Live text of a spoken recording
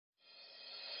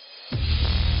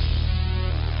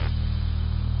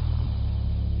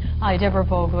Hi, Debra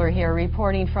Vogler here,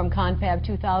 reporting from ConFab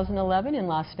 2011 in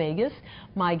Las Vegas.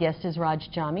 My guest is Raj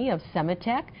Jammy of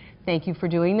SEMATECH. Thank you for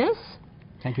doing this.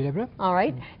 Thank you, Debra. All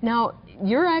right. Now,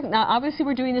 obviously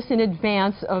we're doing this in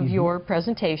advance of your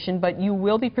presentation, but you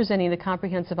will be presenting the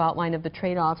comprehensive outline of the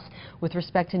trade-offs with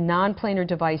respect to non-planar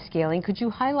device scaling. Could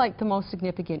you highlight the most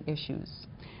significant issues?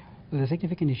 The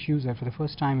significant issues are, for the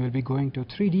first time, we'll be going to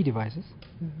 3D devices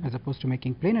as opposed to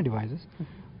making planar devices,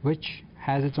 which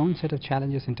has its own set of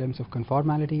challenges in terms of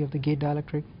conformality of the gate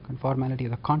dielectric, conformality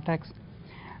of the contacts,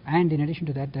 and in addition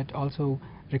to that, that also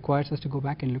requires us to go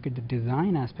back and look at the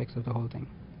design aspects of the whole thing.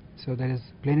 So there is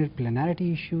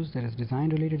planarity issues, there is design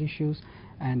related issues,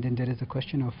 and then there is a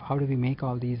question of how do we make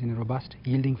all these in a robust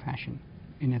yielding fashion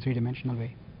in a three-dimensional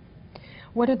way.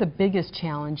 What are the biggest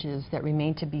challenges that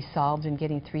remain to be solved in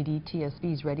getting 3D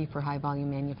TSVs ready for high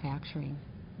volume manufacturing?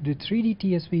 The 3D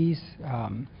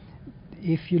TSVs,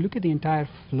 if you look at the entire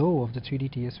flow of the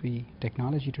 3D TSV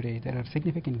technology today, there are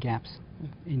significant gaps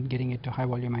in getting it to high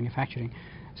volume manufacturing.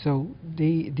 So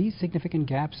these significant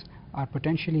gaps are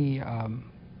potentially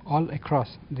all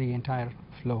across the entire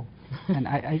flow. And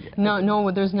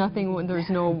no, there's nothing. There's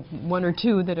no one or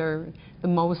two that are the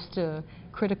most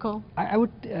critical. I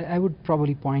would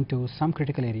probably point to some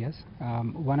critical areas.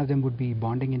 One of them would be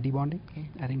bonding and debonding. Okay.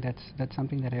 I think that's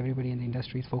something that everybody in the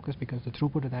industry is focused, because the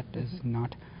throughput of that is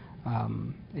not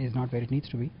where it needs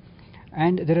to be.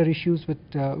 And there are issues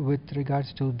with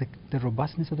regards to the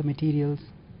robustness of the materials,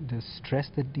 the stress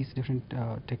that these different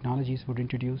technologies would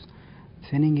introduce,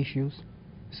 thinning issues.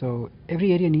 So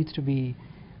every area needs to be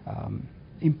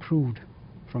improved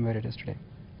from where it is today.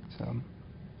 So.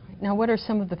 Now, what are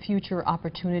some of the future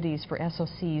opportunities for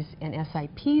SoCs and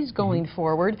SiPs going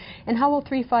forward, and how will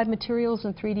 3.5 materials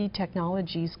and 3D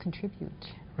technologies contribute?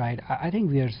 Right. I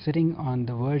think we are sitting on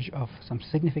the verge of some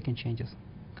significant changes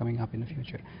coming up in the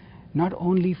future. Not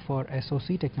only for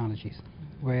SoC technologies,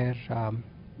 where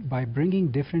by bringing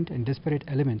different and disparate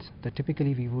elements that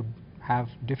typically we would have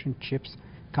different chips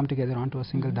come together onto a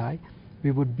single die, we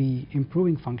would be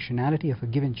improving functionality of a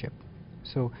given chip.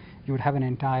 So you would have an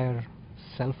entire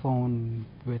cell phone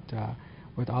with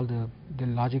all the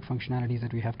logic functionalities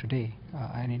that we have today,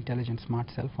 an intelligent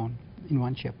smart cell phone in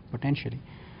one chip potentially.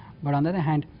 But on the other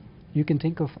hand, you can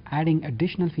think of adding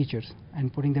additional features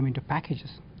and putting them into packages.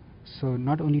 So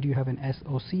not only do you have an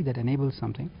SoC that enables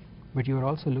something, but you are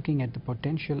also looking at the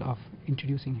potential of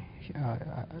introducing,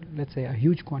 let's say, a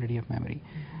huge quantity of memory,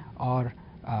 or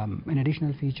an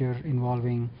additional feature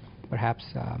involving perhaps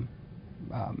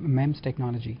MEMS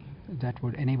technology that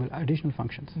would enable additional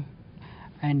functions.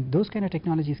 And those kind of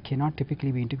technologies cannot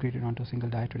typically be integrated onto a single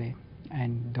die today.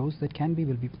 And those that can be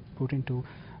will be put into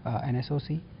an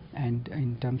SoC. And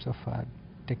in terms of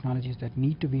technologies that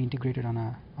need to be integrated on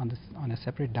a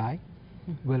separate die,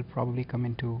 will probably come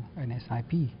into an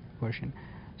SiP version.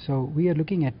 So we are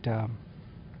looking at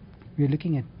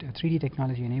 3D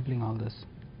technology enabling all this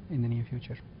in the near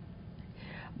future.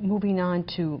 Moving on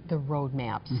to the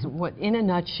roadmaps, in a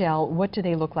nutshell, what do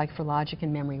they look like for logic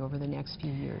and memory over the next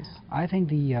few years? I think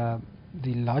the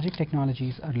logic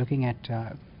technologies are looking at,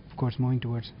 of course, moving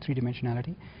towards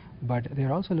three-dimensionality, but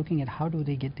they're also looking at how do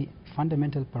they get the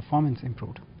fundamental performance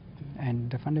improved. And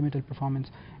the fundamental performance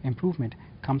improvement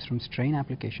comes from strain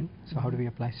application. So how do we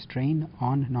apply strain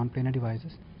on non-planar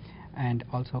devices, and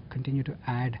also continue to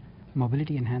add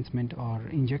mobility enhancement or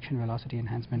injection velocity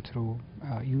enhancement through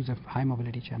use of high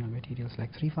mobility channel materials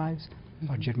like 3.5s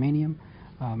or germanium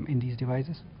in these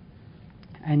devices.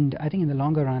 And I think in the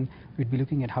longer run, we'd be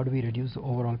looking at how do we reduce the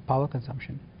overall power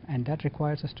consumption, and that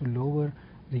requires us to lower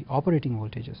the operating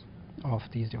voltages of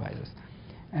these devices.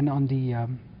 And on the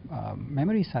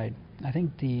memory side, I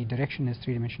think the direction is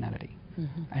three-dimensionality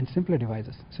and simpler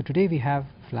devices. So today we have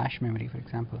flash memory, for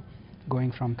example,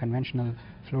 going from conventional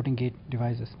floating gate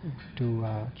devices to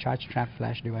charge trap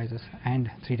flash devices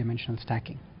and three-dimensional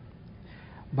stacking.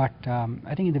 But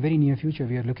I think in the very near future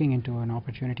we are looking into an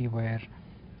opportunity where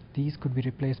these could be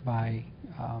replaced by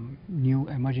new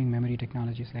emerging memory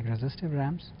technologies like resistive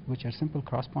RAMs, which are simple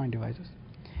cross-point devices.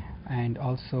 And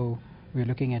also we're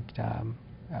looking at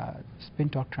spin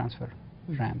torque transfer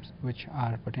RAMs, which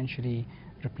are potentially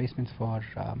replacements for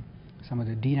some of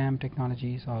the DRAM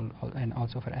technologies, and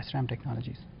also for SRAM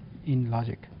technologies in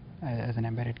logic as an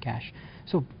embedded cache.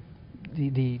 So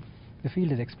the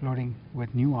field is exploding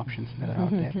with new options that are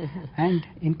out there, and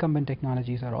incumbent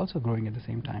technologies are also growing at the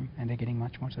same time, and they're getting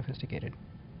much more sophisticated.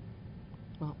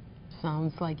 Well,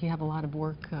 sounds like you have a lot of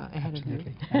work ahead of you.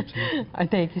 Absolutely.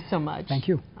 Thank you so much. Thank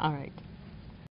you. All right.